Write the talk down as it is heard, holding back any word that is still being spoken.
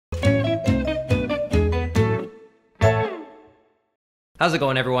How's it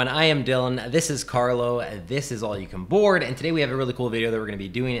going, everyone? I am Dylan. This is Carlo. This is All You Can Board, and today we have a really cool video that we're going to be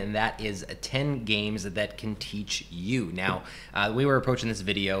doing, and that is 10 games that can teach you. Now, the way we're approaching this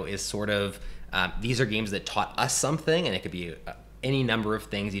video is sort of, these are games that taught us something, and it could be any number of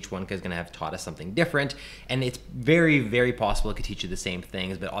things. Each one is going to have taught us something different, and it's very, very possible it could teach you the same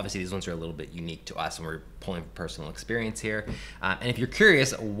things, but obviously these ones are a little bit unique to us, and we're pulling from personal experience here. And if you're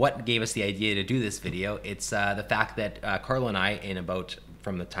curious what gave us the idea to do this video, it's the fact that Carlo and I,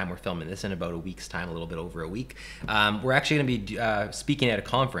 from the time we're filming this, in about a week's time, a little bit over a week, we're actually going to be speaking at a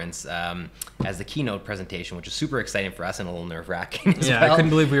conference as the keynote presentation, which is super exciting for us and a little nerve-wracking as well. I couldn't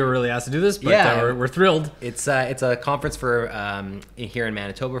believe we were really asked to do this, but we're thrilled. It's a conference for here in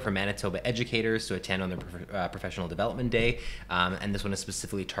Manitoba for Manitoba educators to attend on their professional development day, and this one is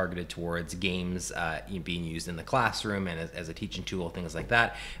specifically targeted towards games being used in the classroom and as a teaching tool, things like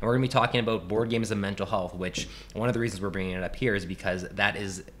that. And we're going to be talking about board games and mental health, which one of the reasons we're bringing it up here is because that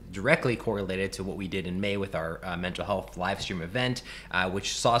is directly correlated to what we did in May with our mental health live stream event,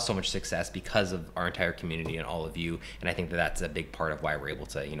 which saw so much success because of our entire community and all of you. And I think that that's a big part of why we're able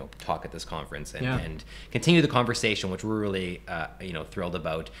to, talk at this conference and continue the conversation, which we're really, thrilled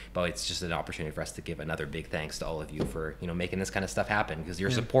about. But it's just an opportunity for us to give another big thanks to all of you for, making this kind of stuff happen, because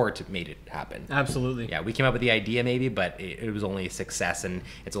your support made it happen. Absolutely. Yeah, we came up with the idea maybe, but it was only a success, and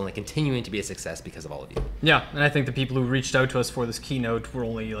it's only continuing to be a success because of all of you. Yeah, and I think the people who reached out to us for this keynote were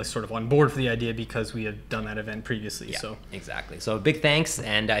only sort of on board for the idea because we had done that event previously. Yeah, so exactly. So big thanks,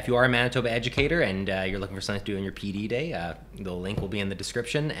 and if you are a Manitoba educator and you're looking for something to do on your PD day, the link will be in the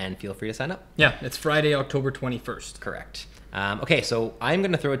description, and feel free to sign up. Yeah, it's Friday, October 21st. Correct. Okay, so I'm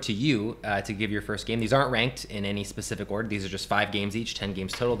going to throw it to you to give your first game. These aren't ranked in any specific order. These are just 5 games each, 10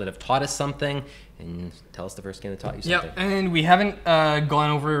 games total that have taught us something. And tell us the first game that taught you something. Yeah, and we haven't gone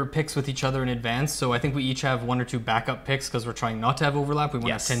over picks with each other in advance, so I think we each have 1 or 2 backup picks because we're trying not to have overlap. We want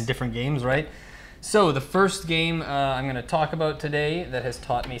to have 10 different games, right? So the first game I'm going to talk about today that has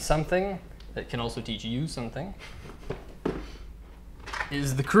taught me something, that can also teach you something,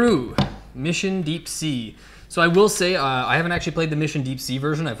 is The Crew, Mission Deep Sea. So I will say, I haven't actually played the Mission Deep Sea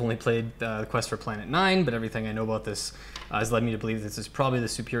version. I've only played the Quest for Planet 9, but everything I know about this has led me to believe this is probably the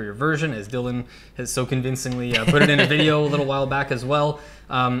superior version, as Dylan has so convincingly put it in a video a little while back as well.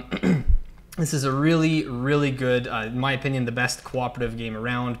 This is a really, really good, in my opinion, the best cooperative game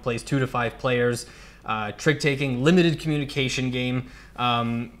around. Plays 2 to 5 players, trick-taking, limited communication game,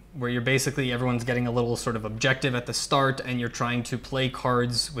 where you're basically, everyone's getting a little sort of objective at the start, and you're trying to play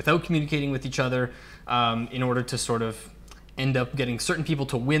cards without communicating with each other in order to sort of end up getting certain people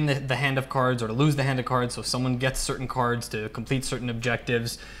to win the hand of cards or to lose the hand of cards, so someone gets certain cards to complete certain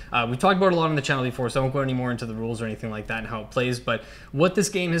objectives. We've talked about it a lot on the channel before, so I won't go any more into the rules or anything like that and how it plays, but what this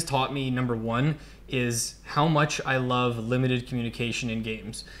game has taught me, number one, is how much I love limited communication in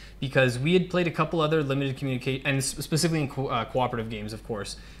games. Because we had played a couple other limited communication, and specifically in cooperative games, of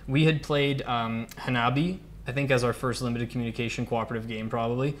course. We had played Hanabi, I think, as our first limited communication cooperative game,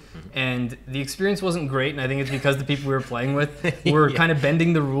 probably. And the experience wasn't great, and I think it's because the people we were playing with were kind of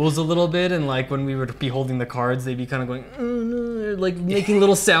bending the rules a little bit, and like when we would be holding the cards, they'd be kind of going, oh, no, like making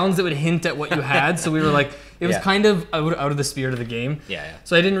little sounds that would hint at what you had. So we were like, it was kind of out of the spirit of the game.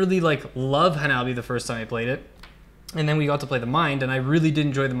 So I didn't really love Hanabi the first time I played it. And then we got to play the Mind, and I really did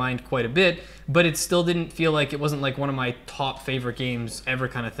enjoy the Mind quite a bit, but it still didn't feel like, it wasn't like one of my top favorite games ever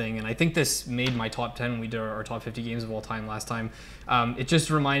kind of thing. And I think this made my top 10 when we did our top 50 games of all time last time. It just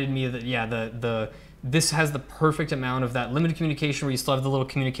reminded me that, this has the perfect amount of that limited communication where you still have the little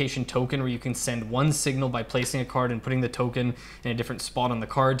communication token where you can send one signal by placing a card and putting the token in a different spot on the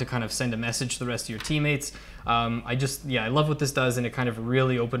card to kind of send a message to the rest of your teammates. I love what this does, and it kind of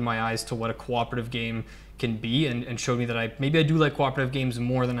really opened my eyes to what a cooperative game can be, and showed me that maybe I do like cooperative games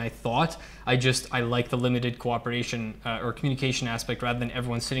more than I thought. I like the limited cooperation or communication aspect rather than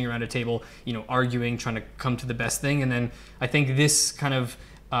everyone sitting around a table, arguing, trying to come to the best thing. And then I think this kind of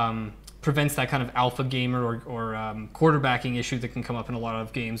prevents that kind of alpha gamer or quarterbacking issue that can come up in a lot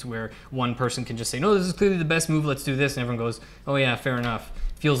of games where one person can just say, no, this is clearly the best move, let's do this, and everyone goes, oh yeah, fair enough.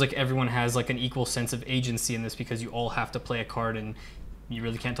 Feels like everyone has like an equal sense of agency in this because you all have to play a card and you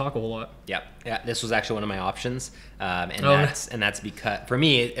really can't talk a whole lot. Yeah, this was actually one of my options, and that's because, for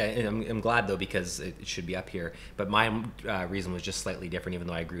me, I'm glad though, because it should be up here, but my reason was just slightly different, even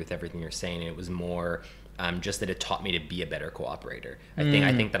though I agree with everything you're saying. It was more just that it taught me to be a better cooperator. I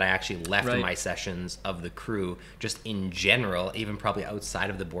think that I actually left my sessions of the crew just in general, even probably outside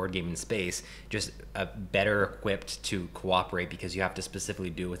of the board gaming space, just better equipped to cooperate, because you have to specifically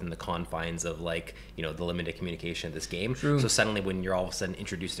do it within the confines of, like, you know, the limited communication of this game. True. So suddenly when you're all of a sudden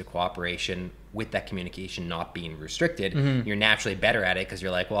introduced to cooperation with that communication not being restricted, you're naturally better at it, because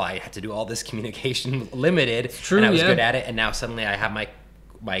you're like, well, I had to do all this communication limited, and I was good at it, and now suddenly I have my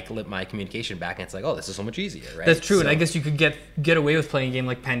communication back, and it's like, oh, this is so much easier, right? That's true. And I guess you could get away with playing a game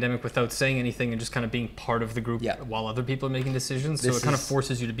like Pandemic without saying anything and just kind of being part of the group while other people are making decisions. So it kind of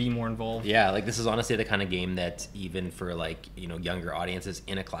forces you to be more involved. Yeah, like this is honestly the kind of game that even for, like, you know, younger audiences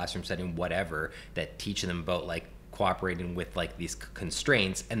in a classroom setting, whatever, that teach them about, like, cooperating with, like, these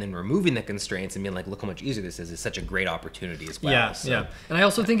constraints and then removing the constraints and being like, look how much easier this is such a great opportunity as well. Yeah. And I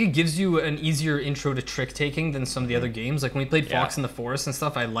also think it gives you an easier intro to trick taking than some of the other games. Like when we played Fox in the Forest and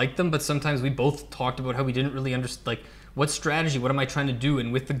stuff, I liked them, but sometimes we both talked about how we didn't really understand, like, what strategy, what am I trying to do?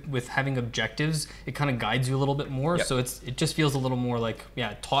 And with having objectives, it kind of guides you a little bit more. So it just feels a little more like,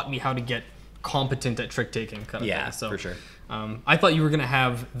 it taught me how to get competent at trick taking kind of thing. So, for sure. I thought you were going to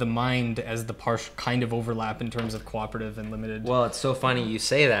have the mind as the kind of overlap in terms of cooperative and limited. Well, it's so funny you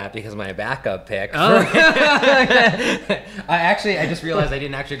say that, because my backup pick. I just realized I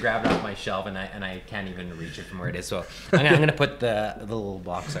didn't actually grab it off my shelf, and I can't even reach it from where it is. So I'm gonna put the little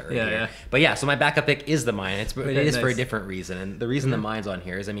box right here. Yeah. But so my backup pick is the mine. It is for a different reason, and the reason the mine's on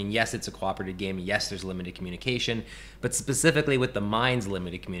here is, I mean, yes, it's a cooperative game. Yes, there's limited communication, but specifically with the mine's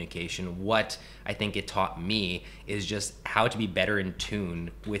limited communication, what I think it taught me is just how to be better in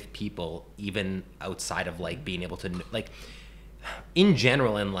tune with people, even outside of, like, being able to, like, in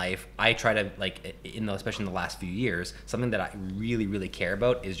general in life, I try to, like, especially in the last few years, something that I really, really care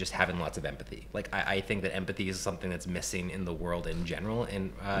about is just having lots of empathy. Like, I think that empathy is something that's missing in the world in general,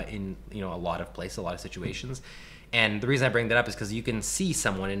 and in, you know, a lot of places, a lot of situations. And the reason I bring that up is because you can see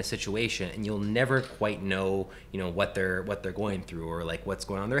someone in a situation and you'll never quite know, you know, what they're going through, or, like, what's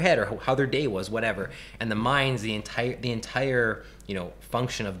going on in their head, or how their day was, whatever. And the mind's the entire, you know,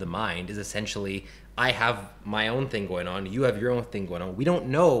 function of the mind is essentially, I have my own thing going on, you have your own thing going on. We don't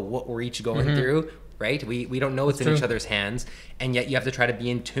know what we're each going through, right? We don't know what's in each other's hands, and yet you have to try to be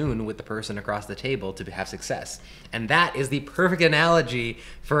in tune with the person across the table to have success. And that is the perfect analogy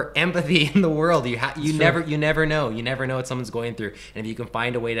for empathy in the world. You never know what someone's going through, and if you can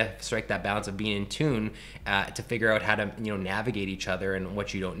find a way to strike that balance of being in tune to figure out how to, you know, navigate each other and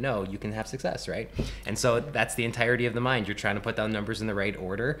what you don't know, you can have success, right? And so that's the entirety of the mind. You're trying to put down numbers in the right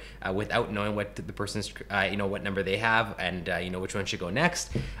order without knowing what the person's, you know, what number they have, and you know, which one should go next.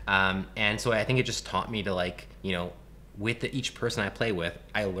 And so I think it just taught me to, like, you know, with each person I play with,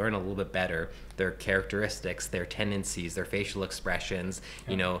 I learn a little bit better their characteristics, their tendencies, their facial expressions,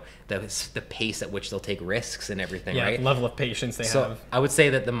 you know, the pace at which they'll take risks and everything, right? Level of patience they have. I would say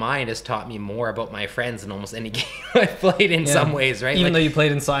that the mind has taught me more about my friends than almost any game I've played in some ways, right? Even though you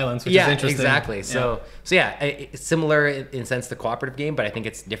played in silence, which is interesting. Exactly. So it's similar in sense to the cooperative game, but I think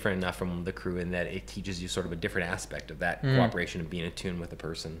it's different enough from the crew in that it teaches you sort of a different aspect of that cooperation of being in tune with the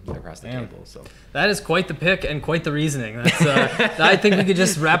person across the table. So that is quite the pick and quite the reasoning. That's, I think we could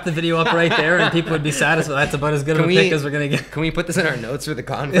just wrap the video up right there, and people would be satisfied. That's about as good of a pick as we're gonna get. Can we put this in our notes for the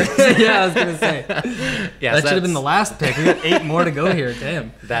conference? I was gonna say. That should have been the last pick. We got 8 more to go here.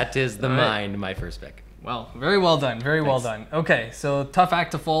 Damn. That is the mind, my first pick. Well, very well done. Very well done. Okay, so tough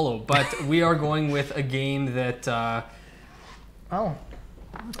act to follow, but we are going with a game that, a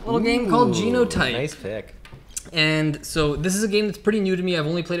little game called Genotype. Nice pick. And so this is a game that's pretty new to me. I've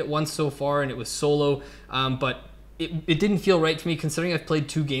only played it once so far, and it was solo, but it didn't feel right to me, considering I've played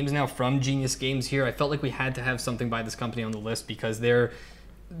 2 games now from Genius Games here. I felt like we had to have something by this company on the list because they're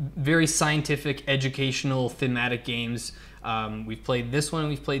very scientific, educational, thematic games. We've played this one and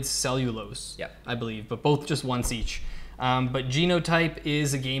we've played Cellulose, I believe, but both just once each. But Genotype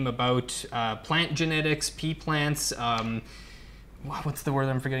is a game about plant genetics, pea plants, what's the word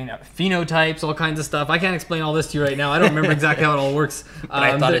I'm forgetting now? Phenotypes, all kinds of stuff. I can't explain all this to you right now. I don't remember exactly how it all works. But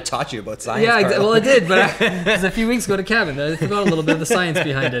I thought it taught you about science. Yeah, well, it did, but it was a few weeks ago to Kevin. I forgot a little bit of the science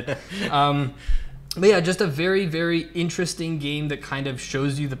behind it. But yeah, just a very, very interesting game that kind of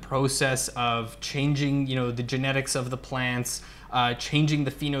shows you the process of changing, you know, the genetics of the plants, changing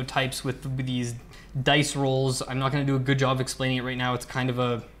the phenotypes with these dice rolls. I'm not going to do a good job explaining it right now. It's kind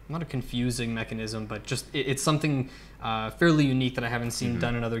of not a confusing mechanism, but just it's something fairly unique that I haven't seen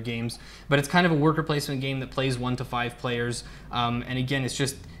done in other games. But it's kind of a worker placement game that plays 1 to 5 players. And again, it's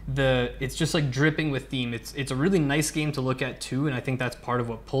just like dripping with theme. It's a really nice game to look at too, and I think that's part of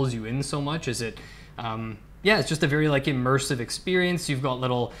what pulls you in so much. Is it yeah, it's just a very like immersive experience. You've got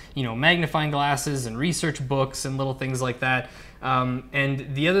little, you know, magnifying glasses and research books and little things like that.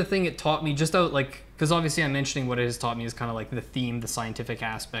 And the other thing it taught me, just out like, because obviously I'm mentioning what it has taught me is kind of like the theme, the scientific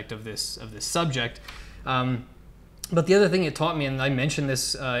aspect of this subject. But the other thing it taught me, and I mentioned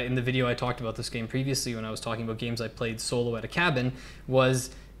this in the video I talked about this game previously when I was talking about games I played solo at a cabin, was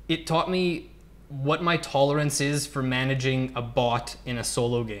it taught me what my tolerance is for managing a bot in a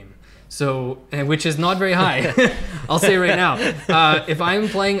solo game. So, which is not very high, I'll say right now. If I'm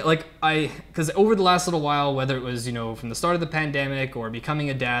playing, like because over the last little while, whether it was, you know, from the start of the pandemic or becoming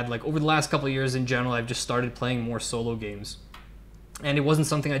a dad, like over the last couple of years in general, I've just started playing more solo games. And it wasn't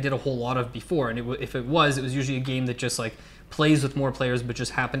something I did a whole lot of before. And if it was usually a game that just like plays with more players, but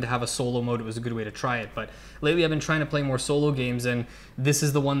just happened to have a solo mode. It was a good way to try it. But lately I've been trying to play more solo games, and this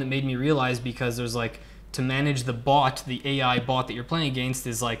is the one that made me realize, because there's like, to manage the bot, the AI bot that you're playing against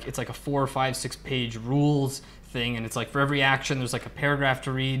is like, it's like a 4 or 5, 6 page rules thing. And it's like for every action, there's like a paragraph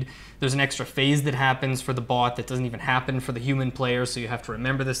to read. There's an extra phase that happens for the bot that doesn't even happen for the human player. So you have to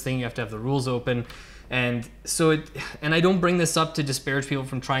remember this thing. You have to have the rules open. And so and I don't bring this up to disparage people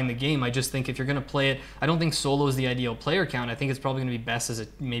from trying the game. I just think if you're going to play it, I don't think solo is the ideal player count. I think it's probably going to be best as a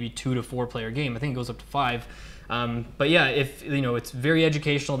maybe 2 to 4 player game. I think it goes up to 5. But yeah, if you know, it's very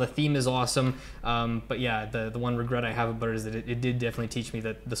educational. The theme is awesome. But yeah, the one regret I have about it is that it did definitely teach me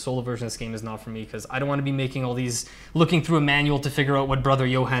that the solo version of this game is not for me, because I don't want to be making all these, looking through a manual to figure out what Brother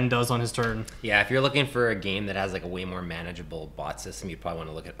Johan does on his turn. Yeah, if you're looking for a game that has like a way more manageable bot system, you probably want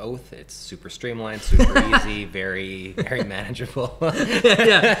to look at Oath. It's super streamlined, super easy, very, very manageable.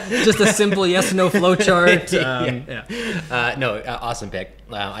 Yeah, just a simple yes/no flowchart. Awesome pick.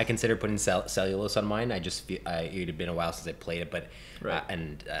 I consider putting cellulose on mine. I just feel it had been a while since I played it, but right.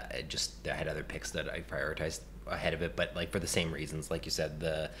 I had other picks that I prioritized ahead of it, but like for the same reasons, like you said,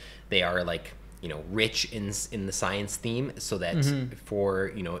 they are like, you know, rich in the science theme, so that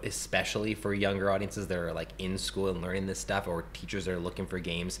for, you know, especially for younger audiences that are like in school and learning this stuff, or teachers that are looking for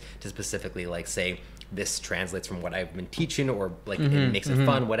games to specifically like say this translates from what I've been teaching, or like it makes it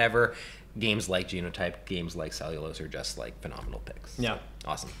fun, whatever. Games like Genotype, games like Cellulose are just like phenomenal picks. Yeah. So,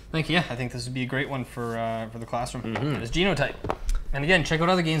 awesome. Thank you. Yeah, I think this would be a great one for the classroom. That is Genotype. And again, check out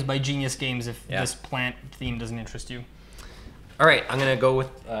other games by Genius Games if this plant theme doesn't interest you. All right, I'm going to go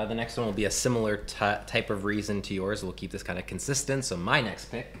with the next one will be a similar type of reason to yours. We'll keep this kind of consistent. So my next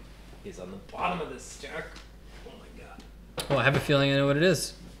pick is on the bottom of this stack. Oh my God. Well, I have a feeling I know what it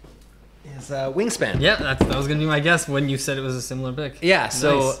is. Is Wingspan. Yeah, that was going to be my guess when you said it was a similar pick. Yeah,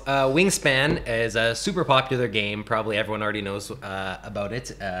 so nice. Wingspan is a super popular game. Probably everyone already knows about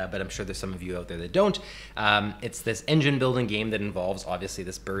it, but I'm sure there's some of you out there that don't. It's this engine building game that involves obviously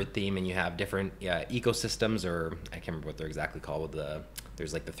this bird theme, and you have different ecosystems, or I can't remember what they're exactly called.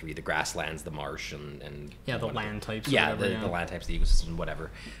 There's like the grasslands, the marsh, and yeah, the land types. Yeah, the land types, the ecosystem, whatever,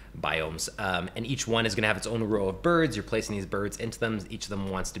 biomes. And each one is going to have its own row of birds. You're placing these birds into them. Each of them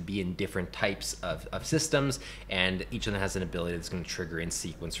wants to be in different types of systems, and each of them has an ability that's going to trigger in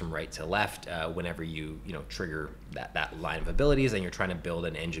sequence from right to left whenever you trigger that line of abilities, and you're trying to build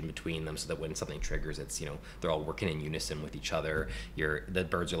an engine between them so that when something triggers, it's, you know, they're all working in unison with each other. The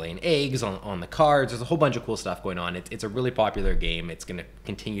birds are laying eggs on the cards. There's a whole bunch of cool stuff going on. It's a really popular game. It's going to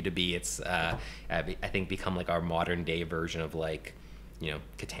continue to be. It's I think become like our modern day version of like, you know,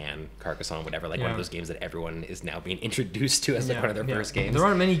 Catan, Carcassonne, whatever, like one of those games that everyone is now being introduced to as like one of their first games. There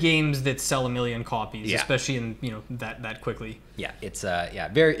aren't many games that sell 1 million copies, especially in, you know, that quickly. Yeah, it's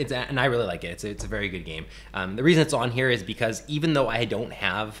and I really like it. It's a very good game. The reason it's on here is because even though I don't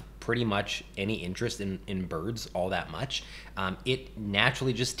have pretty much any interest in birds all that much, it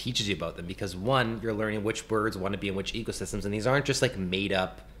naturally just teaches you about them, because one, you're learning which birds want to be in which ecosystems, and these aren't just like made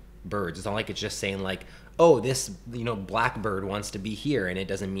up birds. It's not like it's just saying like, oh, this, you know, blackbird wants to be here, and it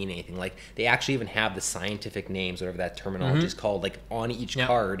doesn't mean anything. Like, they actually even have the scientific names, whatever that terminology is called, like on each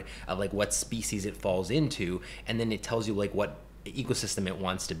card of like what species it falls into, and then it tells you like what ecosystem it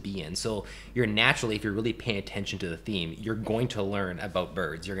wants to be in. So you're naturally, if you're really paying attention to the theme, you're going to learn about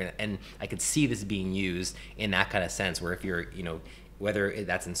birds. And I could see this being used in that kind of sense, where if you're, you know, whether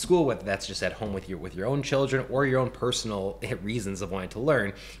that's in school, whether that's just at home with your own children, or your own personal reasons of wanting to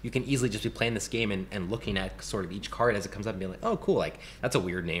learn, you can easily just be playing this game and looking at sort of each card as it comes up and being like, oh, cool, like that's a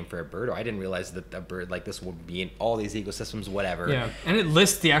weird name for a bird, or I didn't realize that a bird like this would be in all these ecosystems, whatever. Yeah, and it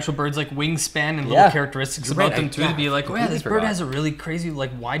lists the actual birds like wingspan and little characteristics about them too, to be like, oh yeah, this bird has a really crazy like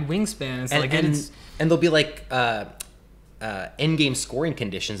wide wingspan. It's and they'll be like end game scoring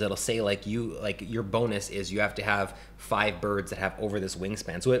conditions that'll say like your bonus is you have to have 5 birds that have over this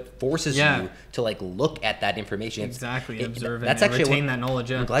wingspan. So it forces you to like look at that information. Exactly, observe that's and actually retain that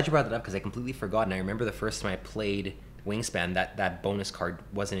knowledge. I'm glad you brought that up because I completely forgot. And I remember the first time I played wingspan, that bonus card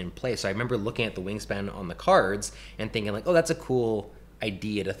wasn't in place. So I remember looking at the wingspan on the cards and thinking like, oh, that's a cool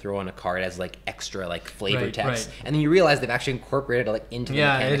idea to throw on a card as like extra like flavor text, and then you realize they've actually incorporated it like into the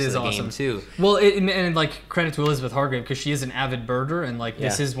mechanics of the game too. Well, and like credit to Elizabeth Hargrave because she is an avid birder, and like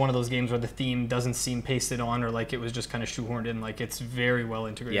this is one of those games where the theme doesn't seem pasted on or like it was just kind of shoehorned in. Like it's very well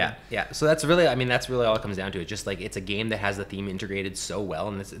integrated. Yeah. So that's really, I mean, that's really all it comes down to. It's just like it's a game that has the theme integrated so well,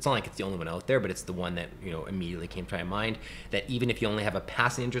 and it's not like it's the only one out there, but it's the one that immediately came to my mind. That even if you only have a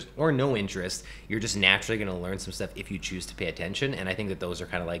passing interest or no interest, you're just naturally going to learn some stuff if you choose to pay attention. And I think that those are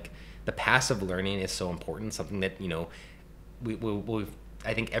kind of like the passive learning is so important, something that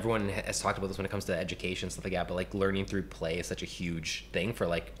I think everyone has talked about this when it comes to education, stuff like that, but like learning through play is such a huge thing for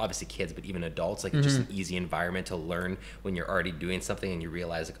like obviously kids, but even adults. Like it's just an easy environment to learn when you're already doing something and you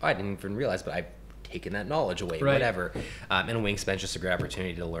realize like, oh, I didn't even realize, but I've taken that knowledge away, whatever. And Wingspan's just a great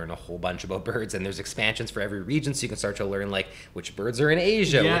opportunity to learn a whole bunch about birds, and there's expansions for every region, so you can start to learn like which birds are in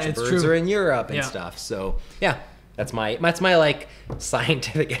Asia, which birds are in Europe and stuff. So yeah. That's my like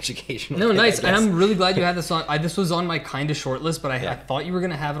scientific education. No, nice. And I'm really glad you had this on. This was on my kind of short list, but I thought you were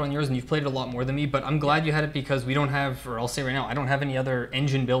going to have it on yours, and you've played it a lot more than me. But I'm glad you had it because we don't have, or I'll say right now, I don't have any other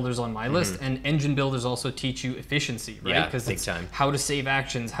engine builders on my list. And engine builders also teach you efficiency, right? Because big time. How to save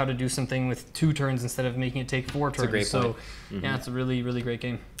actions, how to do something with 2 turns instead of making it take 4 turns. That's a great point. So yeah, it's a really, really great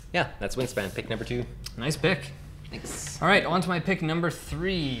game. Yeah, that's Wingspan. Pick number 2. Nice pick. Thanks. All right, on to my pick number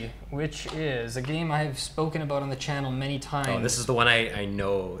 3, which is a game I have spoken about on the channel many times. Oh, this is the one I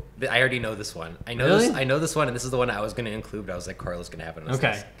know. I already know this one. I know this one, and this is the one I was going to include, but I was like, Carlos going to have it on his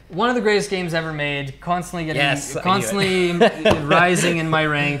list. One of the greatest games ever made, constantly rising in my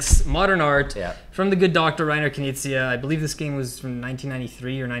ranks. Modern Art, from the good Dr. Reiner Knizia. I believe this game was from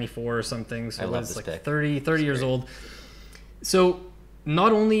 1993 or 94 or something, so it was like 30 years old. So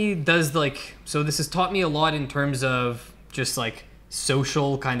not only does so this has taught me a lot in terms of just like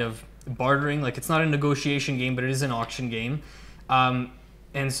social kind of bartering. Like it's not a negotiation game, but it is an auction game.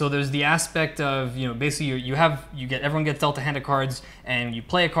 And so there's the aspect of, basically everyone gets dealt a hand of cards and you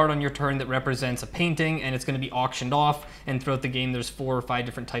play a card on your turn that represents a painting and it's going to be auctioned off. And throughout the game, there's 4 or 5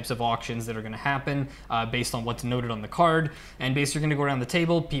 different types of auctions that are going to happen based on what's noted on the card. And basically you're going to go around the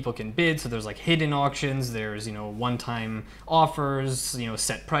table, people can bid. So there's like hidden auctions, there's, one-time offers,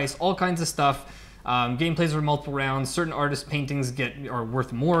 set price, all kinds of stuff. Game plays over multiple rounds. Certain artist paintings are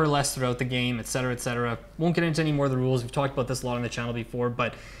worth more or less throughout the game, etc., etc. Won't get into any more of the rules. We've talked about this a lot on the channel before,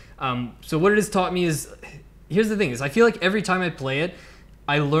 but so what it has taught me is, here's the thing: is I feel like every time I play it,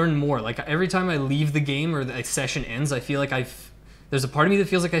 I learn more. Like every time I leave the game or the session ends, I feel like there's a part of me that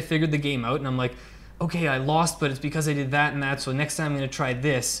feels like I figured the game out, and I'm like, okay, I lost, but it's because I did that and that. So next time I'm going to try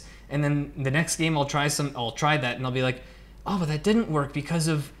this, and then the next game I'll try that, and I'll be like, oh, but that didn't work because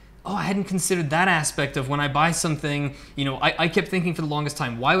of. Oh, I hadn't considered that aspect of when I buy something, I kept thinking for the longest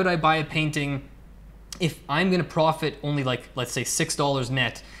time, why would I buy a painting if I'm going to profit only like, let's say $6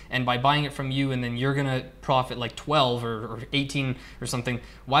 net, and by buying it from you and then you're going to profit like 12 or 18 or something,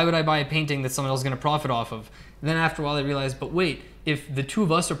 why would I buy a painting that someone else is going to profit off of? And then after a while I realized, but wait, if the 2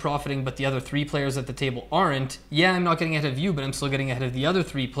 of us are profiting but the other 3 players at the table aren't, yeah, I'm not getting ahead of you, but I'm still getting ahead of the other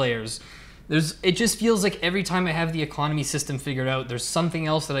 3 players. It just feels like every time I have the economy system figured out, there's something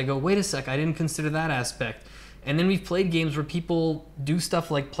else that I go, wait a sec, I didn't consider that aspect. And then we've played games where people do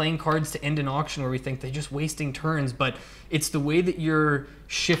stuff like playing cards to end an auction where we think they're just wasting turns, but it's the way that you're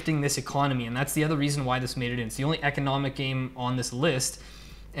shifting this economy, and that's the other reason why this made it in. It's the only economic game on this list,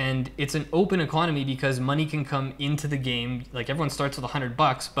 and it's an open economy because money can come into the game. Like everyone starts with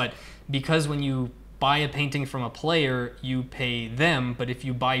 $100, but because when you buy a painting from a player, you pay them, but if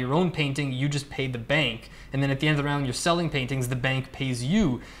you buy your own painting, you just pay the bank. And then at the end of the round, you're selling paintings, the bank pays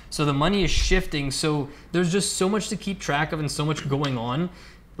you. So the money is shifting. So there's just so much to keep track of and so much going on.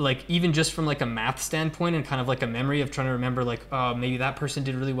 Like even just from like a math standpoint and kind of like a memory of trying to remember like, maybe that person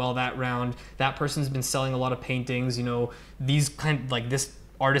did really well that round. That person's been selling a lot of paintings, these this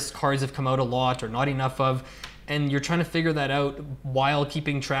artist's cards have come out a lot or not enough of. And you're trying to figure that out while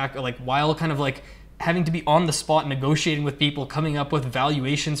keeping track, while kind of having to be on the spot negotiating with people, coming up with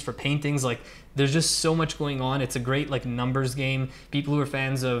valuations for paintings. Like there's just so much going on. It's a great numbers game. People who are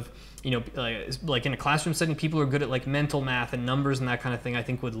fans of you know, like in a classroom setting, people who are good at like mental math and numbers and that kind of thing, I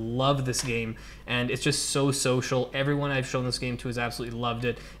think would love this game. And it's just so social. Everyone I've shown this game to has absolutely loved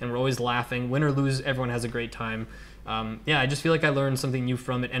it, and we're always laughing. Win or lose, everyone has a great time. Yeah, I just feel like I learned something new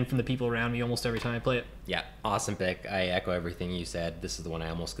from it and from the people around me almost every time I play it. Yeah, awesome pick. I echo everything you said. This is the one I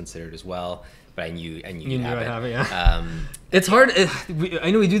almost considered as well, but I knew You you'd knew have I'd it. have it, yeah. It's hard.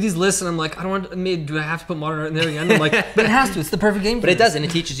 I know we do these lists, and I'm like, I don't want. Do I have to put modern art in there again? I'm like, but it has to. It's the perfect game. But it does, and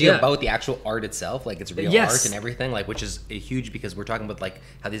it teaches you Yeah. about the actual art itself, like it's real Yes. art and everything, like which is huge because we're talking about like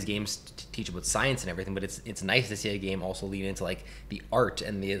how these games teach about science and everything. But it's nice to see a game also lead into like the art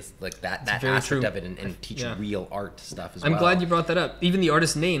and the like that very aspect true. of it and teach Yeah. real art stuff as I'm well. glad you brought that up. Even the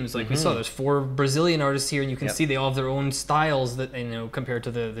artist names, like we saw, there's 4 Brazilian artists here, and you can Yep. see they all have their own styles that, you know, compared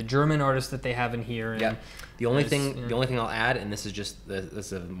to the German artists that they have in here. And Yeah. The only there's- thing, the only thing I'll add, and this is just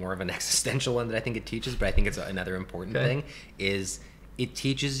this is more of an existential one that I think it teaches, but I think it's another important Okay. thing, is it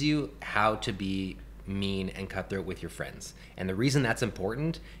teaches you how to be mean and cutthroat with your friends. And the reason that's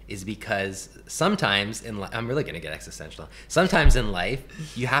important is because sometimes in I'm really gonna get existential. Sometimes in life,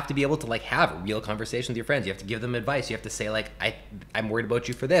 you have to be able to like have a real conversation with your friends. You have to give them advice. You have to say like, I'm worried about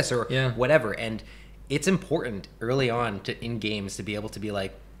you for this or Yeah. whatever. And it's important early on in games to be able to be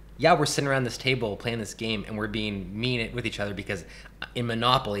like, yeah, we're sitting around this table playing this game and we're being mean with each other because in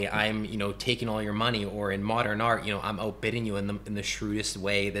Monopoly, I'm, you know, taking all your money, or in modern art, you know, I'm outbidding you in the shrewdest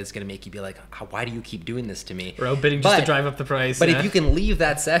way that's going to make you be like, why do you keep doing this to me? We're outbidding just to drive up the price. But yeah. if you can leave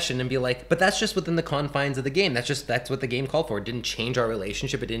that session and be like, but that's just within the confines of the game. That's what the game called for. It didn't change our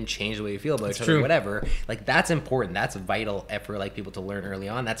relationship. It didn't change the way we feel about each other, true. whatever. Like that's important. That's vital for like people to learn early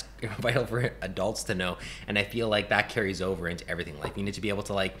on. That's vital for adults to know. And I feel like that carries over into everything. Like you need to be able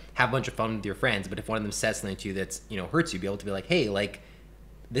to like have a bunch of fun with your friends, but if one of them says something to you that's, you know, hurts you, be able to be like, hey, like,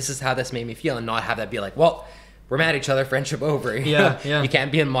 this is how this made me feel, and not have that be like, well, we're mad at each other, friendship over. Yeah, yeah. You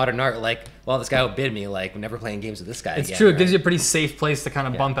can't be in modern art like, well, this guy outbid me, like, I'm never playing games with this guy It's again, true. It right? gives you a pretty safe place to kind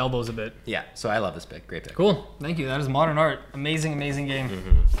of bump elbows a bit. Yeah, so I love this pick. Great pick. Cool. Thank you. That is modern art. Amazing, amazing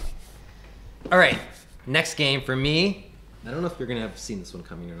game. All right, next game for me. I don't know if you're gonna have seen this one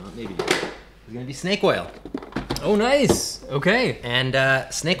coming or not. Maybe it's gonna be Snake Oil. Oh, nice. Okay.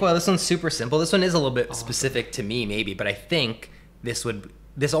 And Snake Oil, this one's super simple. This one is a little bit specific to me, maybe, but I think this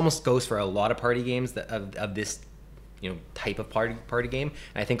almost goes for a lot of party games of this, you know, type of party game.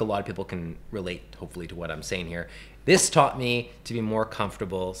 And I think a lot of people can relate, hopefully, to what I'm saying here. This taught me to be more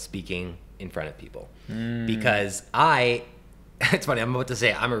comfortable speaking in front of people because it's funny, I'm about to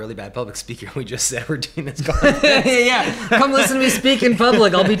say I'm a really bad public speaker. We just said we're doing this conference. Yeah. Come listen to me speak in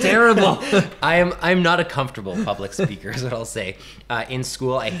public. I'll be terrible. I'm not a comfortable public speaker, is what I'll say. In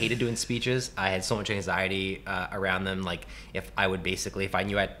school, I hated doing speeches. I had so much anxiety around them. Like if I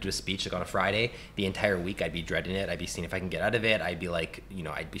knew I had to do a speech like on a Friday, the entire week I'd be dreading it. I'd be seeing if I can get out of it. I'd be like, you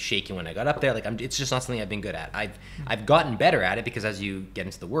know, I'd be shaking when I got up there. Like it's just not something I've been good at. I've gotten better at it because as you get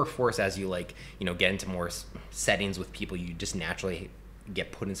into the workforce, as you like, you know, get into more settings with people, you just naturally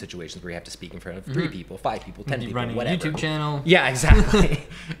get put in situations where you have to speak in front of 3 people, 5 people, 10 people, Running whatever. a YouTube channel. Yeah, exactly.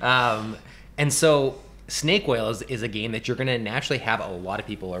 And so Snake Oil is a game that you're going to naturally have a lot of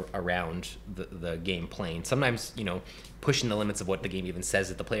people around the game playing. Sometimes, you know, pushing the limits of what the game even says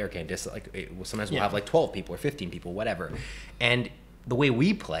that the player can. Just like sometimes we'll have like 12 people or 15 people, whatever. And the way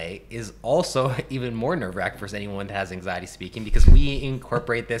we play is also even more nerve-wracking for anyone that has anxiety speaking because we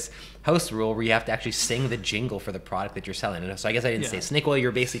incorporate this house rule where you have to actually sing the jingle for the product that you're selling. And so I guess I didn't say Snake Oil.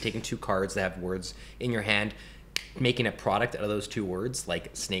 You're basically taking 2 cards that have words in your hand, making a product out of those 2 words,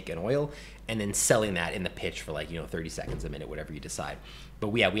 like snake and oil, and then selling that in the pitch for like, you know, 30 seconds, a minute, whatever you decide. But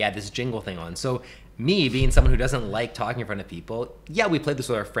we had this jingle thing on. So me being someone who doesn't like talking in front of people, we played this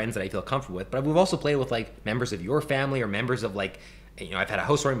with our friends that I feel comfortable with, but we've also played with like members of your family or members of like, you know, I've had a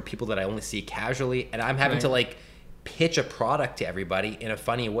house party with people that I only see casually, and I'm having to like pitch a product to everybody in a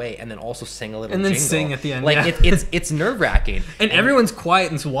funny way, and then also sing a little and then jingle. sing at the end. Like it's nerve wracking, and everyone's quiet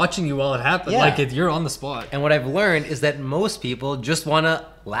and watching you while it happens. Yeah. Like you're on the spot. And what I've learned is that most people just want to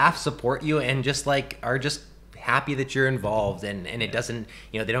laugh, support you, and just like are just happy that you're involved, and it doesn't,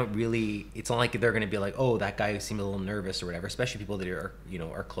 you know, they don't really, it's not like they're going to be like, oh, that guy seemed a little nervous or whatever, especially people that are, you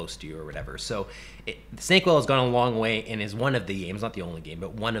know, are close to you or whatever. So Snake Oil has gone a long way and is one of the games, not the only game,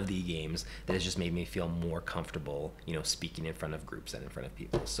 but one of the games that has just made me feel more comfortable, you know, speaking in front of groups and in front of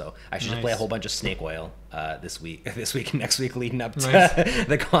people. So I should just play a whole bunch of Snake Oil this week and next week leading up to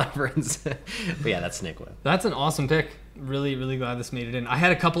the conference. But yeah, that's Snake Oil. That's an awesome pick. really, really glad this made it in. I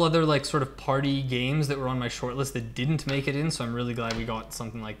had a couple other like sort of party games that were on my short list that didn't make it in, so I'm really glad we got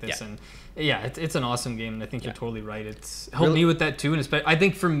something like this. Yeah. And yeah, it's an awesome game, and I think you're totally right. It's helped Really? me with that too, and I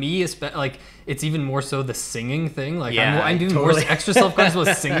think for me, like it's even more so the singing thing. Like Yeah, I'm doing totally. more extra self-conscious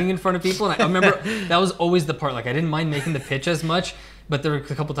about singing in front of people, and I remember that was always the part. Like I didn't mind making the pitch as much, but there were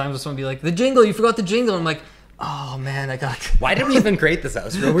a couple times where someone would be like, "The jingle, you forgot the jingle," and I'm like, oh man, I got. Why did we even create this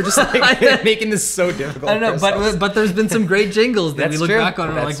outro? We're just like making this so difficult. I don't know, but there's been some great jingles that That's we look true. back on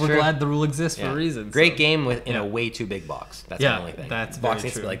and we're like, That's we're true. glad the rule exists for Yeah. a reason. Great so. game in Yeah. a way too big box. That's Yeah, the only thing. that's box very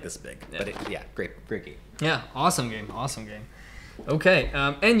needs to true. be like this big. But great game. Yeah, awesome game. Okay,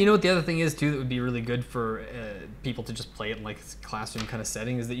 and you know what the other thing is too that would be really good for people to just play it in like a classroom kind of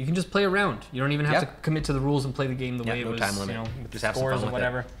setting is that you can just play around. You don't even have to commit to the rules and play the game the way it no was, time limit. you know, with Just the have some scores fun or with it.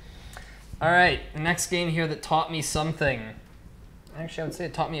 whatever. All right, the next game here that taught me something. Actually, I would say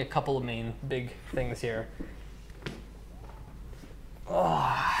it taught me a couple of main big things here.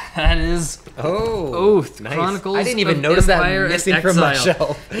 Oh, that is Oath, nice. Chronicles I didn't even of notice Empire that and missing from my Exile.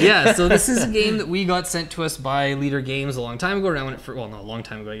 shelf. Yeah, so this is a game that we got sent to us by Leader Games a long time ago, around when it not a long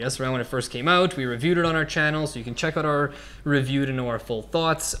time ago, I guess, around when it first came out. We reviewed it on our channel, so you can check out our review to know our full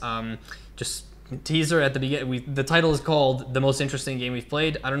thoughts. Just teaser at the beginning. The title is called The Most Interesting Game We've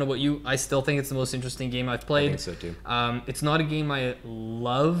Played. I don't know about you. I still think it's the most interesting game I've played. I think so too. It's not a game I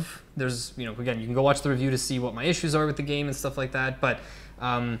love. There's, again, you can go watch the review to see what my issues are with the game and stuff like that. But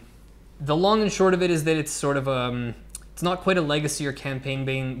the long and short of it is that it's sort of it's not quite a legacy or campaign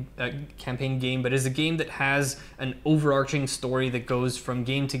game, but is a game that has an overarching story that goes from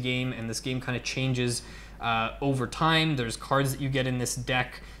game to game, and this game kind of changes over time. There's cards that you get in this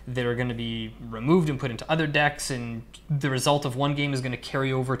deck that are going to be removed and put into other decks, and the result of one game is going to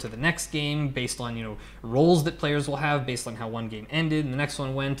carry over to the next game based on roles that players will have based on how one game ended and the next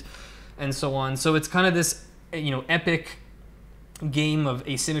one went, and so on. So it's kind of this epic game of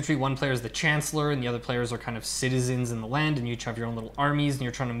asymmetry. One player is the chancellor and the other players are kind of citizens in the land, and you each have your own little armies and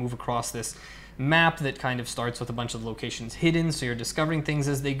you're trying to move across this map that kind of starts with a bunch of locations hidden, so you're discovering things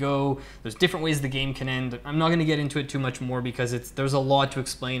as they go. There's different ways the game can end. I'm not going to get into it too much more because there's a lot to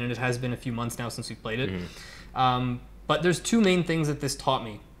explain, and it has been a few months now since we played it. But there's two main things that this taught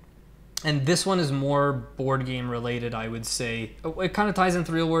me, and this one is more board game related, I would say. It kind of ties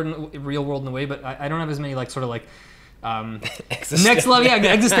into real world in a way, but I don't have as many next level,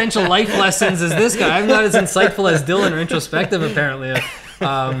 existential life lessons as this guy. I'm not as insightful as Dylan or introspective apparently.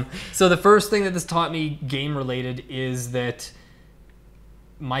 So the first thing that this taught me game related is that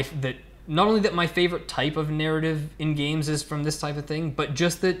not only that my favorite type of narrative in games is from this type of thing, but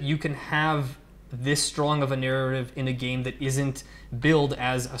just that you can have this strong of a narrative in a game that isn't billed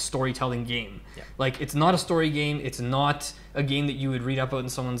as a storytelling game. Yeah. Like, it's not a story game. It's not a game that you would read up out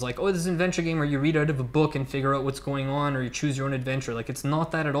and someone's like, oh, this is an adventure game where you read out of a book and figure out what's going on, or you choose your own adventure. Like, it's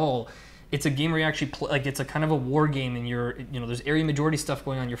not that at all. It's a game where you actually play, like, it's a kind of a war game, and there's area majority stuff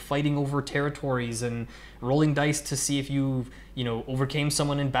going on. You're fighting over territories and rolling dice to see if you overcame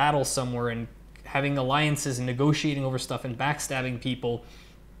someone in battle somewhere, and having alliances and negotiating over stuff and backstabbing people.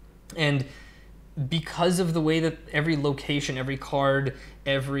 And because of the way that every location, every card,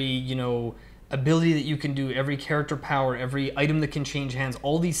 every ability that you can do, every character power, every item that can change hands,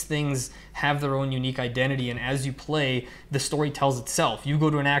 all these things have their own unique identity, and as you play, the story tells itself. You go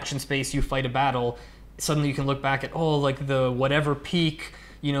to an action space, you fight a battle, suddenly you can look back at, oh, like the whatever peak,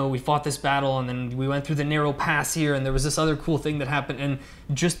 we fought this battle, and then we went through the narrow pass here, and there was this other cool thing that happened, and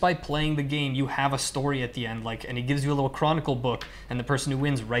just by playing the game, you have a story at the end, and it gives you a little chronicle book, and the person who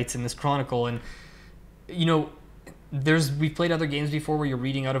wins writes in this chronicle, and we've played other games before where you're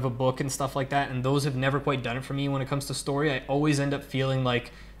reading out of a book and stuff like that, and those have never quite done it for me when it comes to story. I always end up feeling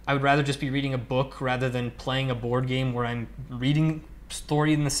like I would rather just be reading a book rather than playing a board game where I'm reading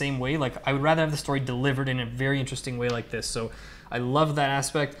story in the same way. Like, I would rather have the story delivered in a very interesting way like this. So I love that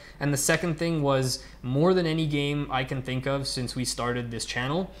aspect. And the second thing was, more than any game I can think of since we started this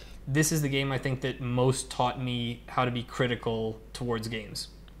channel, this is the game I think that most taught me how to be critical towards games.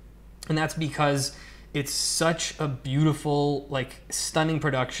 And that's because it's such a beautiful, stunning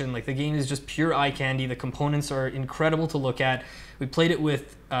production. Like, the game is just pure eye candy. The components are incredible to look at. We played it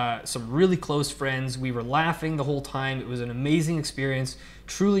with some really close friends. We were laughing the whole time. It was an amazing experience,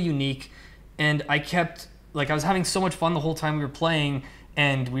 truly unique. And I was having so much fun the whole time we were playing,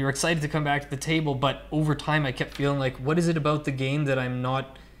 and we were excited to come back to the table. But over time, I kept feeling like, what is it about the game that I'm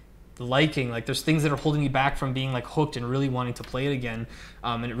not liking? Like, there's things that are holding me back from being hooked and really wanting to play it again,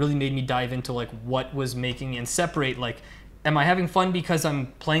 and it really made me dive into what was making me, and separate, am I having fun because I'm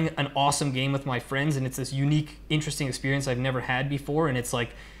playing an awesome game with my friends and it's this unique, interesting experience I've never had before, and it's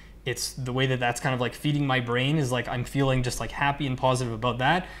it's the way that that's kind of like feeding my brain is like I'm feeling just like happy and positive about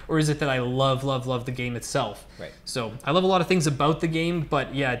that, or is it that I love the game itself? Right. So I love a lot of things about the game,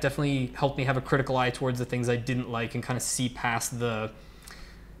 but yeah, it definitely helped me have a critical eye towards the things I didn't like and kind of see past the,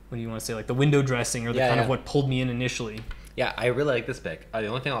 what do you want to say, like the window dressing or the kind of what pulled me in initially. Yeah, I really like this pick. The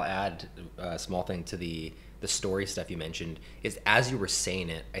only thing I'll add, a small thing to the story stuff you mentioned, is as you were saying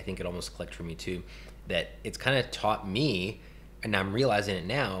it, I think it almost clicked for me too, that it's kind of taught me, and I'm realizing it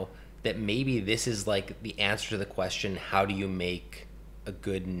now, that maybe this is like the answer to the question, how do you make a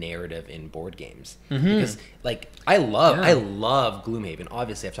good narrative in board games? Because like I love Gloomhaven.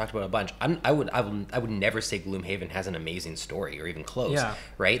 Obviously, I've talked about it a bunch. I would never say Gloomhaven has an amazing story or even close. Yeah,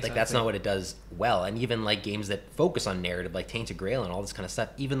 right? exactly. Like that's not what it does well. And even like games that focus on narrative, like Tainted Grail and all this kind of stuff,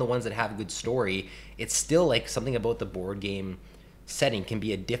 even the ones that have a good story, it's still like something about the board game setting can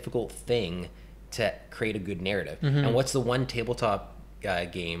be a difficult thing to create a good narrative. And what's the one tabletop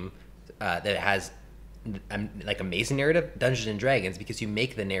game that has like amazing narrative? Dungeons and Dragons, because you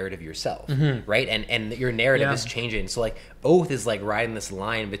make the narrative yourself, right? And your narrative is changing. So like Oath is like riding this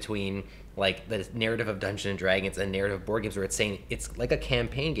line between like the narrative of Dungeons and Dragons and narrative of board games, where it's saying it's like a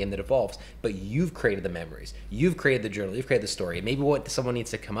campaign game that evolves, but you've created the memories, you've created the journal, you've created the story. Maybe what someone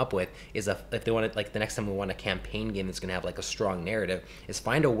needs to come up with is if they want to, like the next time we want a campaign game that's going to have like a strong narrative, is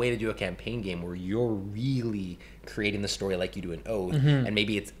find a way to do a campaign game where you're really creating the story like you do in Oath, and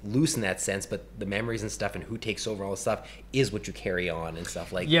maybe it's loose in that sense, but the memories and stuff and who takes over all the stuff is what you carry on and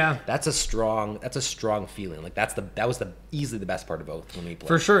stuff. Like that's a strong feeling. Like that was easily the best part of Oath when we played.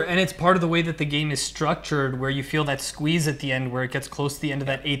 For sure, and it's part of the way that the game is structured, where you feel that squeeze at the end, where it gets close to the end of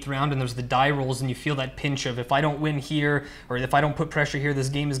that 8th round, and there's the die rolls, and you feel that pinch of, if I don't win here, or if I don't put pressure here, this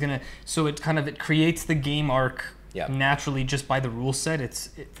game is gonna. So it creates the game arc naturally just by the rule set.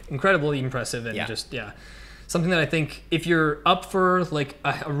 It's incredibly impressive and something that I think if you're up for like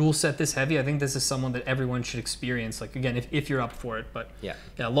a rule set this heavy, I think this is someone that everyone should experience. Like again, if you're up for it, but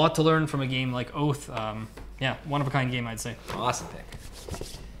a lot to learn from a game like Oath. One of a kind game, I'd say. Awesome pick.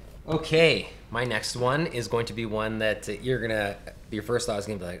 Okay, my next one is going to be one that your first thought is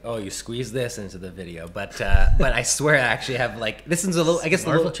gonna be like, oh, you squeezed this into the video, but I swear I actually have like, this is a little, I guess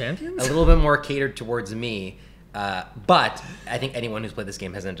Champions? a little bit more catered towards me, but I think anyone who's played this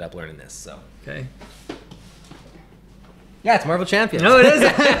game has ended up learning this. So okay. Yeah, it's Marvel Champions. No, it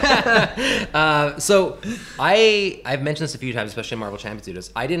is. So I've mentioned this a few times, especially in Marvel Champions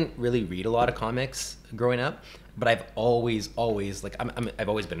videos. I didn't really read a lot of comics growing up, but I've always like I've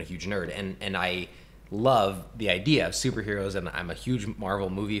always been a huge nerd, and I love the idea of superheroes, and I'm a huge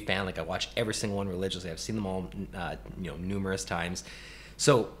Marvel movie fan. Like I watch every single one religiously. I've seen them all, numerous times.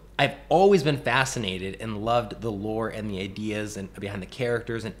 So I've always been fascinated and loved the lore and the ideas and behind the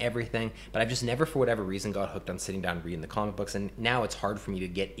characters and everything, but I've just never, for whatever reason, got hooked on sitting down and reading the comic books, and now it's hard for me to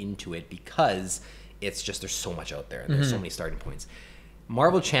get into it because it's just, there's so much out there and there's so many starting points.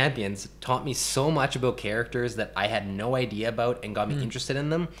 Marvel Champions taught me so much about characters that I had no idea about and got me interested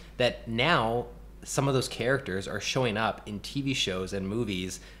in them, that now some of those characters are showing up in TV shows and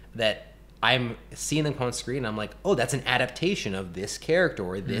movies that I'm seeing them come on screen, and I'm like, oh, that's an adaptation of this character,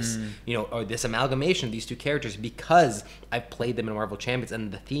 or this, or this amalgamation of these two characters, because I've played them in Marvel Champions,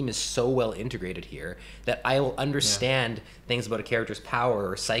 and the theme is so well integrated here that I will understand things about a character's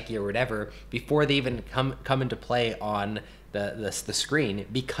power or psyche or whatever before they even come into play on the screen,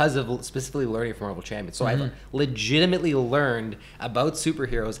 because of specifically learning from Marvel Champions. So I've legitimately learned about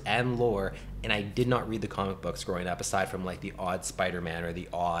superheroes and lore, and I did not read the comic books growing up, aside from like the odd Spider-Man or the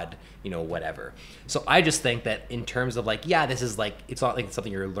odd, whatever. So I just think that in terms of like, this is like, it's not like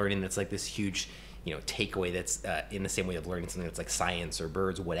something you're learning that's like this huge, takeaway that's in the same way of learning something that's like science or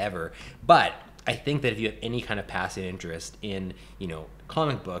birds, whatever. But I think that if you have any kind of passing interest in,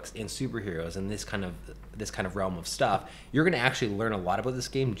 comic books, in superheroes, and this kind of realm of stuff, you're going to actually learn a lot about this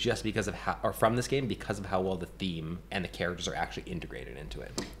game just because of from this game, because of how well the theme and the characters are actually integrated into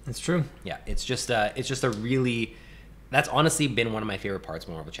it. That's true. Yeah, it's just a really, that's honestly been one of my favorite parts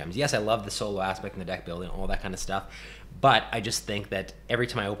of Marvel Champions. Yes, I love the solo aspect and the deck building, all that kind of stuff, but I just think that every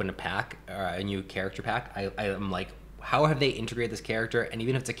time I open a pack, a new character pack, I'm like, how have they integrated this character? And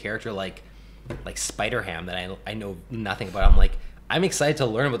even if it's a character like Spider-Ham that I know nothing about, I'm like, I'm excited to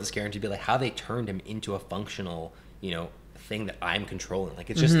learn about this character, to be like how they turned him into a functional, thing that I'm controlling. Like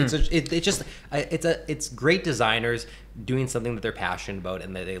it's just it's great designers doing something that they're passionate about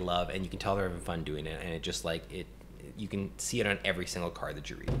and that they love, and you can tell they're having fun doing it, and it just like you can see it on every single card that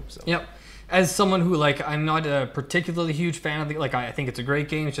you read. So yep. As someone who, like, I'm not a particularly huge fan of the, like, I think it's a great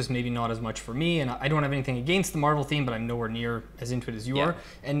game, it's just maybe not as much for me, and I don't have anything against the Marvel theme, but I'm nowhere near as into it as you are.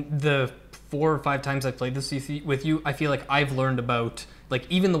 And the 4 or 5 times I've played this with you, I feel like I've learned about like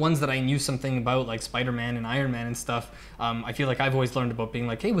even the ones that I knew something about, like Spider-Man and Iron Man and stuff, I feel like I've always learned about being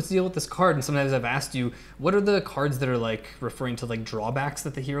like, hey, what's the deal with this card? And sometimes I've asked you, what are the cards that are like referring to like drawbacks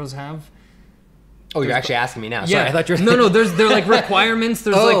that the heroes have? Oh, you're actually asking me now. Sorry, I thought you were... No, they're like requirements.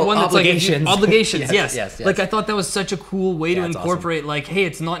 There's like one that's obligations. Like obligations. Yes. Like I thought that was such a cool way to it's incorporate awesome. like, hey,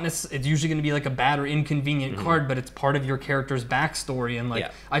 it's not necessarily, it's usually going to be like a bad or inconvenient card, but it's part of your character's backstory. And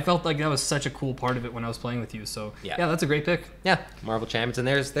like, I felt like that was such a cool part of it when I was playing with you. So yeah, that's a great pick. Yeah, Marvel Champions, and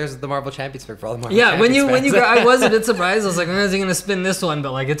there's the Marvel Champions pick for all the Marvel Yeah, Champions when you fans. I was a bit surprised. I was like, when is he going to spin this one?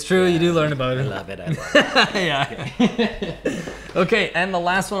 But like, it's true, you do learn about it. I love it. Yeah. Okay, and the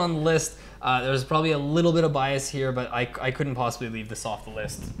last one on the list. There's probably a little bit of bias here, but I couldn't possibly leave this off the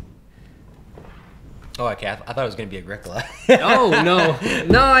list. Oh, okay. I thought it was going to be Agricola. Oh no,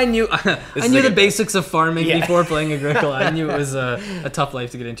 I knew the basics of farming before playing Agricola. I knew it was a tough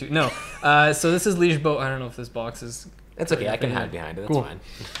life to get into. No, so this is Liege-Boe. I don't know if this box is. It's okay. I can hide behind it. That's fine.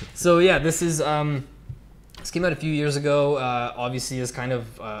 So yeah, this is. This came out a few years ago. Obviously, is kind of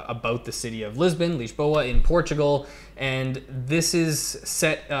about the city of Lisbon, Lisboa in Portugal, and this is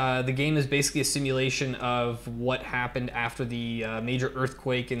set. The game is basically a simulation of what happened after the major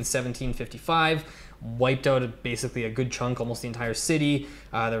earthquake in 1755. Wiped out basically a good chunk, almost the entire city.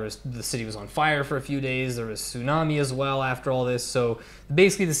 The city was on fire for a few days. There was tsunami as well after all this. So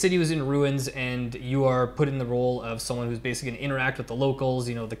basically the city was in ruins, and you are put in the role of someone who's basically going to interact with the locals,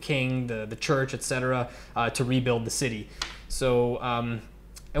 you know, the king, the church, etc., to rebuild the city. So I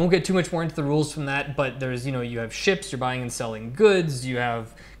won't get too much more into the rules from that, but there's, you know, you have ships, you're buying and selling goods, you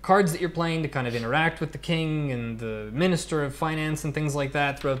have cards that you're playing to kind of interact with the king and the minister of finance and things like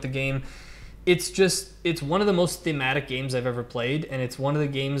that throughout the game. It's one of the most thematic games I've ever played, and it's one of the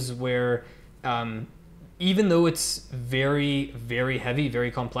games where even though it's very, very heavy,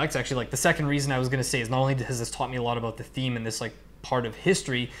 very complex, actually, like the second reason I was going to say is not only has this taught me a lot about the theme and this like part of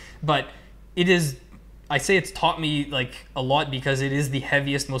history, but I say it's taught me like a lot because it is the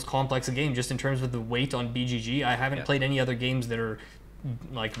heaviest, most complex game just in terms of the weight on BGG. I haven't played any other games that are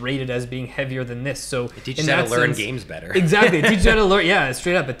like rated as being heavier than this. So it teaches you how to learn games better. Exactly. It teaches you how to learn,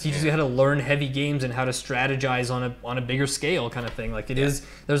 straight up. It teaches you how to learn heavy games and how to strategize on a bigger scale kind of thing. Like there's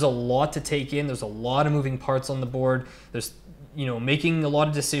a lot to take in. There's a lot of moving parts on the board. There's, you know, making a lot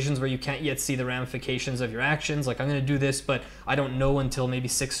of decisions where you can't yet see the ramifications of your actions. Like, I'm going to do this, but I don't know until maybe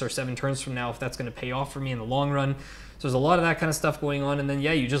 6 or 7 turns from now if that's going to pay off for me in the long run. So there's a lot of that kind of stuff going on. And then,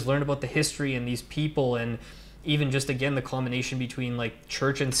 you just learn about the history and these people, and even just, again, the combination between like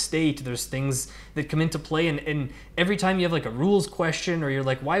church and state. There's things that come into play, and every time you have like a rules question, or you're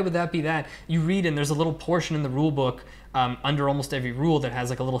like, why would that be that? You read, and there's a little portion in the rule book under almost every rule that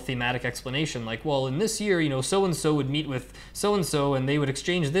has like a little thematic explanation. Like, well, in this year, you know, so-and-so would meet with so-and-so, and they would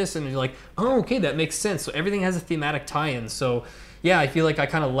exchange this, and you're like, oh, okay, that makes sense. So everything has a thematic tie-in. So yeah, I feel like I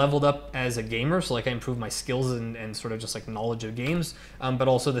kind of leveled up as a gamer, so like I improved my skills and sort of just like knowledge of games, but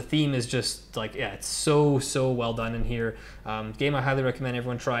also the theme is just like, it's so well done in here. Game I highly recommend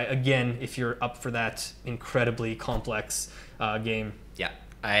everyone try, again, if you're up for that incredibly complex game. Yeah,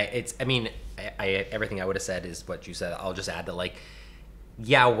 everything I would have said is what you said. I'll just add that, like,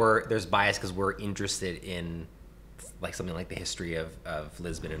 there's bias because we're interested in like something like the history of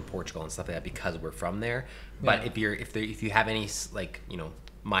Lisbon and Portugal and stuff like that because we're from there. But if you have any like, you know,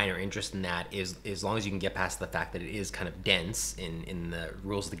 minor interest in that, is as long as you can get past the fact that it is kind of dense in the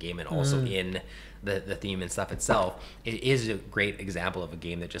rules of the game and also in the theme and stuff itself, it is a great example of a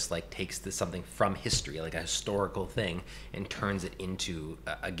game that just like takes something from history, like a historical thing, and turns it into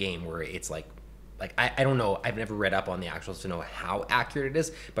a game where it's like I don't know, I've never read up on the actuals to know how accurate it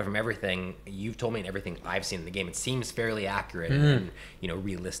is, but from everything you've told me and everything I've seen in the game, it seems fairly accurate and, you know,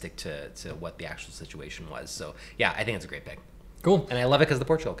 realistic to what the actual situation was. So yeah, I think it's a great pick. Cool. And I love it because of the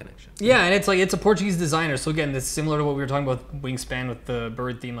Portugal connection. Yeah, and it's like, it's a Portuguese designer. So again, it's similar to what we were talking about with Wingspan with the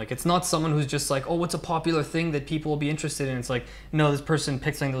bird theme. Like, it's not someone who's just like, oh, what's a popular thing that people will be interested in? It's like, no, this person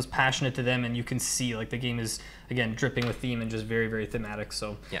picks something that was passionate to them, and you can see like the game is, again, dripping with theme and just very, very thematic.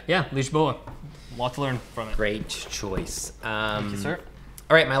 So yeah, Liege-Boe, a lot to learn from it. Great choice. Thank you, sir.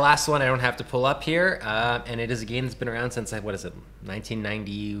 All right, my last one I don't have to pull up here, and it is a game that's been around since, what is it,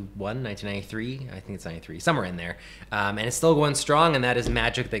 1991, 1993? I think it's 93, somewhere in there. And it's still going strong, and that is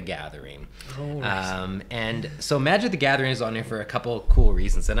Magic the Gathering. Oh, nice. And so Magic the Gathering is on here for a couple of cool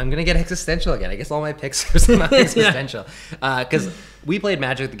reasons, and I'm going to get existential again. I guess all my picks are somehow existential. Because we played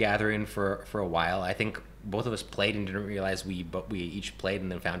Magic the Gathering for a while. I think both of us played and didn't realize we each played,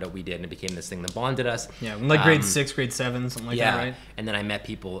 and then found out we did, and it became this thing that bonded us. Yeah, like grade 6, grade 7, something like that, right? And then I met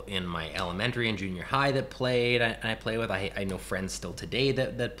people in my elementary and junior high that played, and I play with. I know friends still today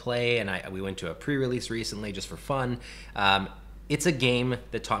that play, and we went to a pre-release recently just for fun. it's a game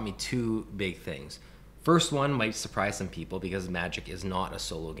that taught me two big things. First one might surprise some people because Magic is not a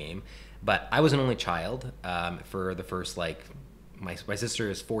solo game, but I was an only child for the first, like, my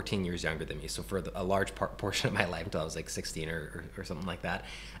sister is 14 years younger than me, so for a large portion of my life until I was like 16 or something like that.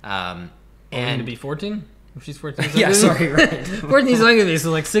 And to be 14? She's 14 years yeah, sorry, right. 14 years younger than me,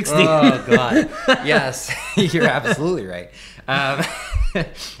 so like 16. Oh, God. Yes, you're absolutely right.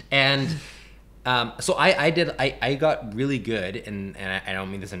 So I got really good, and I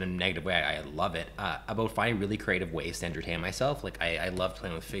don't mean this in a negative way, I love it, about finding really creative ways to entertain myself. Like, I loved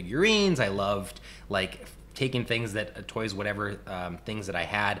playing with figurines. I loved, like, taking things that, toys, whatever, things that I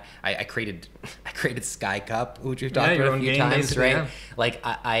had. I created Sky Cup, which we've talked about a few times, right? Yeah. Like,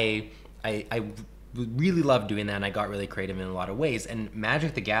 I really loved doing that, and I got really creative in a lot of ways. And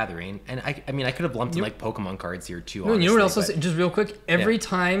Magic the Gathering, and I mean, I could have lumped in like Pokemon cards here too. You know what else? Just real quick, every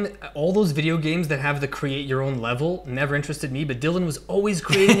time, all those video games that have the create your own level never interested me, but Dylan was always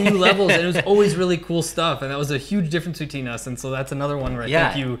creating new levels, and it was always really cool stuff, and that was a huge difference between us. And so that's another one where I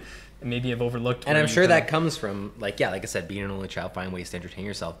think you maybe have overlooked. And I'm sure that comes from, like I said, being an only child, finding ways to entertain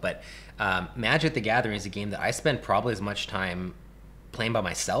yourself. But Magic the Gathering is a game that I spend probably as much time playing by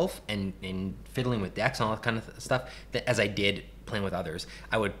myself and fiddling with decks and all that kind of stuff as I did playing with others.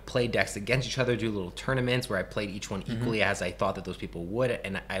 I would play decks against each other, do little tournaments where I played each one equally as I thought that those people would,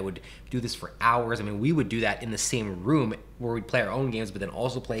 and I would do this for hours. I mean, we would do that in the same room where we'd play our own games, but then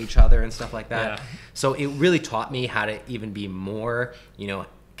also play each other and stuff like that. Yeah. So it really taught me how to even be more,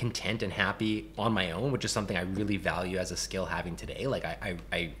 content and happy on my own, which is something I really value as a skill having today. Like,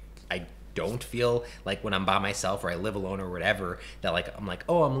 I don't feel like when I'm by myself or I live alone or whatever that like I'm like,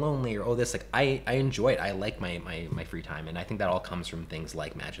 oh, I'm lonely, or oh, this, like I enjoy it. I like my free time, and I think that all comes from things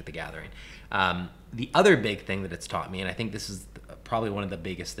like Magic the Gathering. The other big thing that it's taught me, and I think this is probably one of the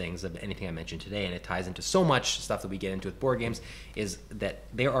biggest things of anything I mentioned today, and it ties into so much stuff that we get into with board games, is that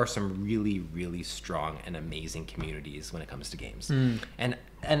there are some really, really strong and amazing communities when it comes to games.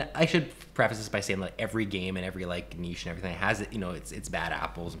 And I should preface this by saying, like, every game and every like niche and everything has it, it's bad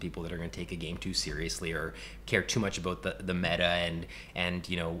apples and people that are going to take a game too seriously or care too much about the meta and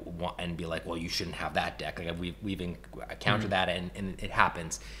and be like, well, you shouldn't have that deck. Like, we've encountered that, and it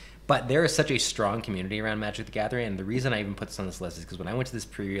happens. But there is such a strong community around Magic the Gathering, and the reason I even put this on this list is because when I went to this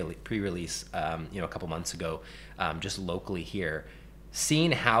pre-release, a couple months ago, just locally here,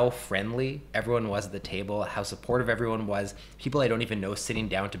 seeing how friendly everyone was at the table, how supportive everyone was, people I don't even know sitting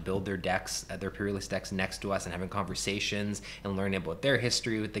down to build their decks, their pre-release decks next to us and having conversations and learning about their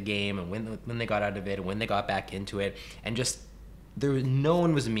history with the game and when they got out of it and when they got back into it, and just no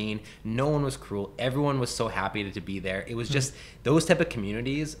one was mean, no one was cruel, everyone was so happy to be there. It was just those type of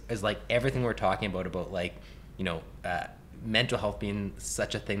communities is like everything we're talking about like mental health being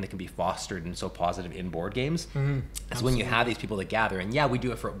such a thing that can be fostered and so positive in board games. So when you have these people that gather, and we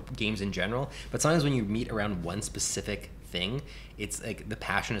do it for games in general, but sometimes when you meet around one specific thing, it's like the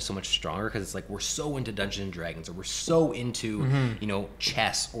passion is so much stronger because it's like we're so into Dungeons and Dragons, or we're so into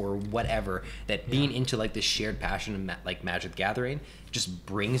chess or whatever, that being into like this shared passion of like Magic the Gathering just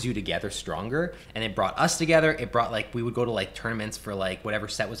brings you together stronger. And it brought us together. It brought, like, we would go to like tournaments for like whatever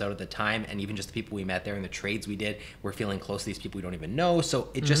set was out at the time, and even just the people we met there and the trades we did, we're feeling close to these people we don't even know. So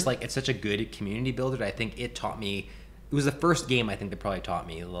it just like, it's such a good community builder that I think it taught me. It was the first game I think that probably taught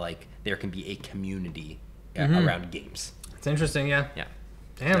me like there can be a community around games. It's interesting. Yeah.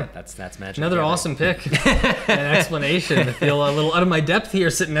 Damn. That's Magic. Another awesome pick. An explanation. I feel a little out of my depth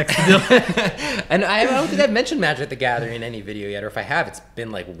here sitting next to Dylan. And I don't think I've mentioned Magic the Gathering in any video yet, or if I have, it's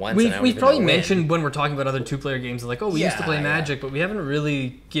been like once. We've probably mentioned when we're talking about other two-player games, like, oh, we used to play Magic, but we haven't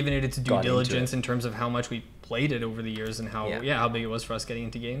really given it its due diligence in terms of how much we played it over the years and how how big it was for us getting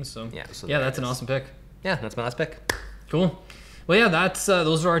into games. So that's an awesome pick. Yeah, that's my last pick. Cool. Well, yeah, that's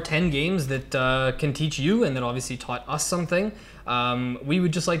those are our 10 games that can teach you and that obviously taught us something. We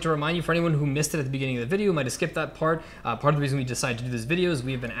would just like to remind you, for anyone who missed it at the beginning of the video, might have skipped that part. Part of the reason we decided to do this video is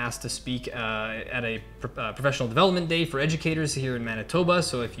we've been asked to speak at a professional development day for educators here in Manitoba.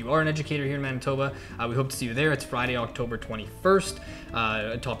 So if you are an educator here in Manitoba, we hope to see you there. It's Friday, October 21st.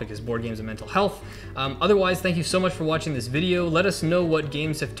 The topic is board games and mental health. Otherwise, thank you so much for watching this video. Let us know what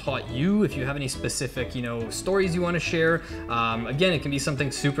games have taught you. If you have any specific, stories you want to share. Again, it can be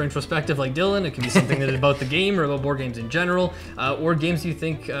something super introspective like Dylan. It can be something that is about the game or about board games in general. Or games you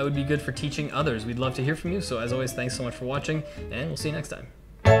think would be good for teaching others. We'd love to hear from you. So as always, thanks so much for watching, and we'll see you next time.